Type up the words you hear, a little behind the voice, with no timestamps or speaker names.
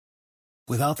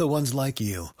Without the ones like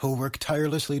you, who work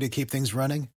tirelessly to keep things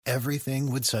running,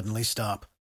 everything would suddenly stop.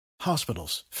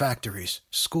 Hospitals, factories,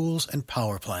 schools, and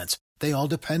power plants, they all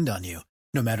depend on you.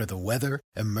 No matter the weather,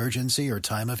 emergency, or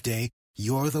time of day,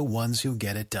 you're the ones who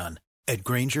get it done. At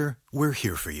Grainger, we're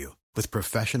here for you with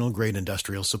professional-grade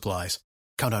industrial supplies.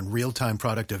 Count on real-time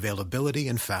product availability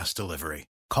and fast delivery.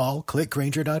 Call, click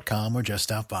Grainger.com, or just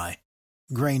stop by.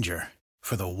 Grainger,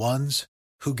 for the ones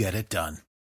who get it done.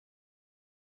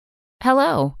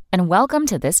 Hello, and welcome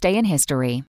to This Day in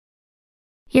History.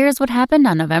 Here's what happened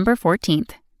on November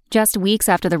 14th. Just weeks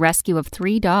after the rescue of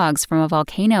 3 dogs from a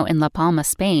volcano in La Palma,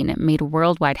 Spain, made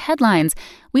worldwide headlines,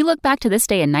 we look back to this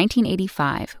day in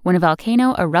 1985, when a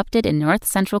volcano erupted in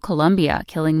north-central Colombia,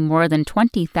 killing more than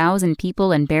 20,000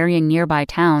 people and burying nearby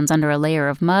towns under a layer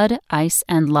of mud, ice,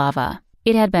 and lava.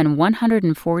 It had been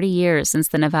 140 years since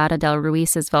the Nevada del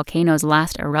Ruiz's volcano's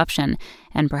last eruption,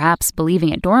 and perhaps believing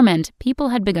it dormant, people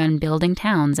had begun building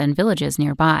towns and villages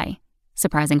nearby.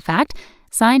 Surprising fact,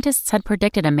 scientists had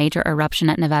predicted a major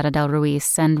eruption at Nevada del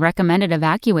Ruiz and recommended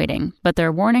evacuating, but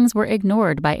their warnings were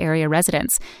ignored by area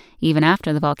residents, even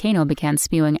after the volcano began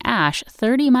spewing ash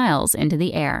 30 miles into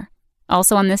the air.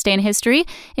 Also on this day in history,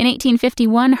 in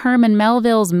 1851, Herman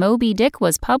Melville's Moby Dick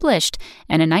was published,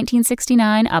 and in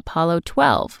 1969, Apollo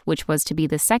 12, which was to be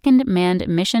the second manned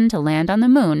mission to land on the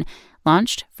moon,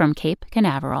 launched from Cape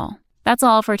Canaveral. That's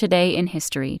all for today in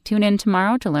history. Tune in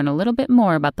tomorrow to learn a little bit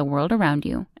more about the world around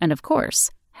you. And of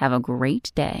course, have a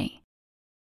great day.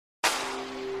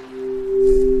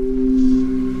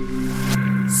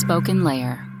 Spoken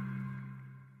Layer.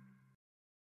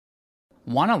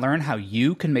 Want to learn how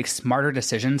you can make smarter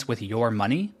decisions with your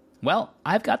money? Well,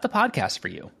 I've got the podcast for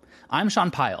you. I'm Sean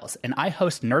Piles, and I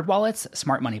host NerdWallet's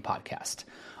Smart Money Podcast.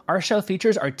 Our show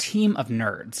features our team of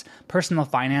nerds, personal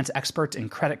finance experts in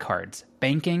credit cards,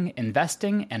 banking,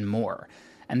 investing, and more.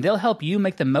 And they'll help you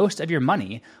make the most of your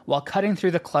money while cutting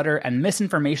through the clutter and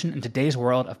misinformation in today's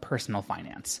world of personal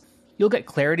finance. You'll get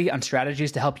clarity on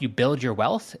strategies to help you build your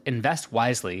wealth, invest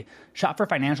wisely, shop for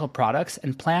financial products,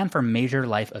 and plan for major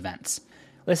life events.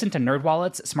 Listen to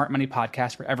NerdWallet's Smart Money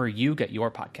Podcast wherever you get your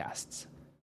podcasts.